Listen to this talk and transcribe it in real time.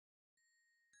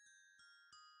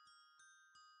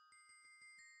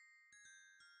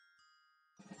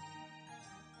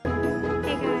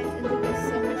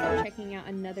checking out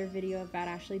another video of Bad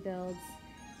Ashley Builds.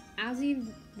 As you've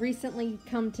recently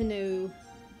come to know,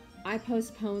 I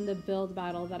postponed the build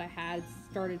battle that I had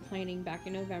started planning back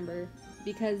in November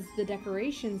because the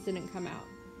decorations didn't come out.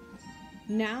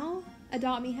 Now,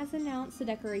 Adopt Me has announced the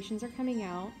decorations are coming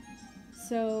out,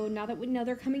 so now that we know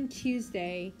they're coming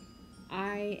Tuesday,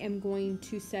 I am going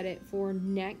to set it for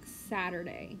next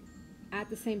Saturday at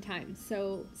the same time.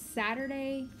 So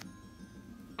Saturday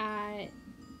at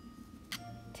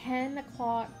 10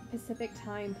 o'clock Pacific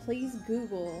time, please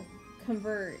Google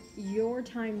convert your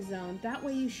time zone. That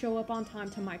way you show up on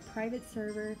time to my private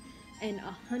server, and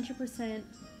 100%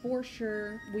 for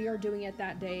sure we are doing it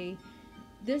that day.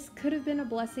 This could have been a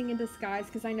blessing in disguise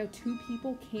because I know 2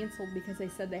 people canceled because they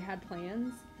said they had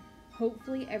plans.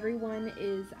 Hopefully everyone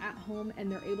is at home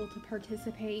and they're able to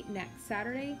participate next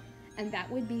Saturday, and that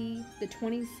would be the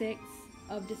 26th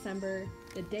of December,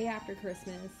 the day after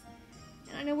Christmas.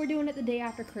 And I know we're doing it the day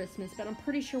after Christmas, but I'm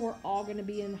pretty sure we're all going to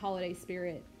be in the holiday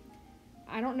spirit.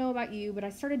 I don't know about you, but I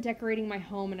started decorating my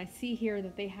home, and I see here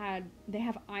that they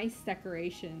have ice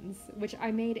decorations, which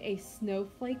I made a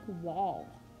snowflake wall,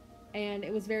 and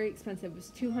it was very expensive. It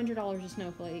was $200 a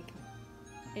snowflake,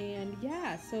 and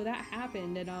yeah, so that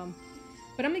happened. And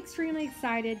but I'm extremely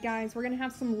excited, guys. We're gonna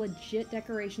have some legit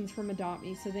decorations from Adopt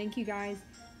Me, so thank you guys.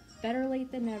 Better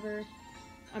late than never.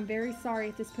 I'm very sorry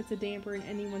if this puts a damper in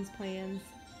anyone's plans.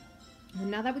 And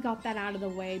now that we got that out of the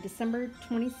way, December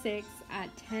 26th at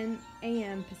 10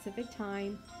 a.m. Pacific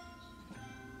time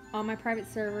on my private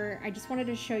server, I just wanted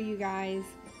to show you guys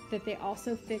that they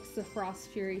also fixed the Frost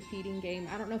Fury feeding game.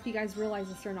 I don't know if you guys realize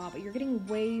this or not, but you're getting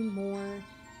way more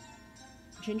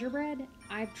gingerbread.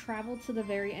 I've traveled to the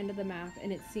very end of the map,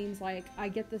 and it seems like I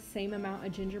get the same amount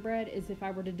of gingerbread as if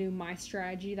I were to do my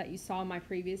strategy that you saw in my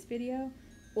previous video,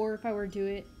 or if I were to do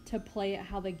it to play it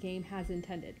how the game has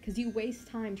intended, because you waste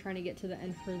time trying to get to the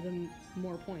end for the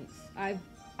more points. I've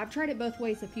tried it both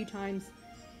ways a few times,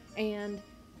 and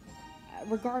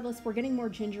regardless, we're getting more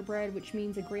gingerbread, which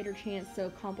means a greater chance to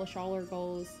accomplish all our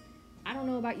goals. I don't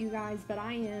know about you guys, but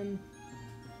I've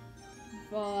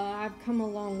come a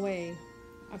long way.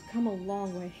 I've come a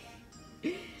long way.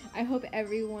 I hope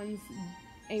everyone's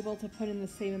able to put in the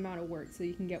same amount of work so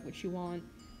you can get what you want.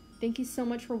 Thank you so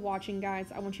much for watching,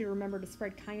 guys. I want you to remember to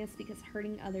spread kindness because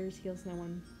hurting others heals no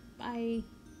one. Bye.